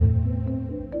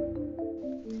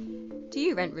Do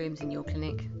you rent rooms in your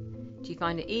clinic? Do you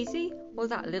find it easy or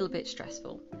that a little bit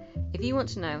stressful? If you want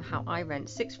to know how I rent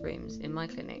 6 rooms in my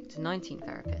clinic to 19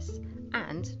 therapists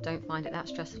and don't find it that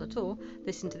stressful at all,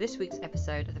 listen to this week's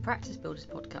episode of the Practice Builders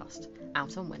podcast,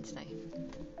 out on Wednesday.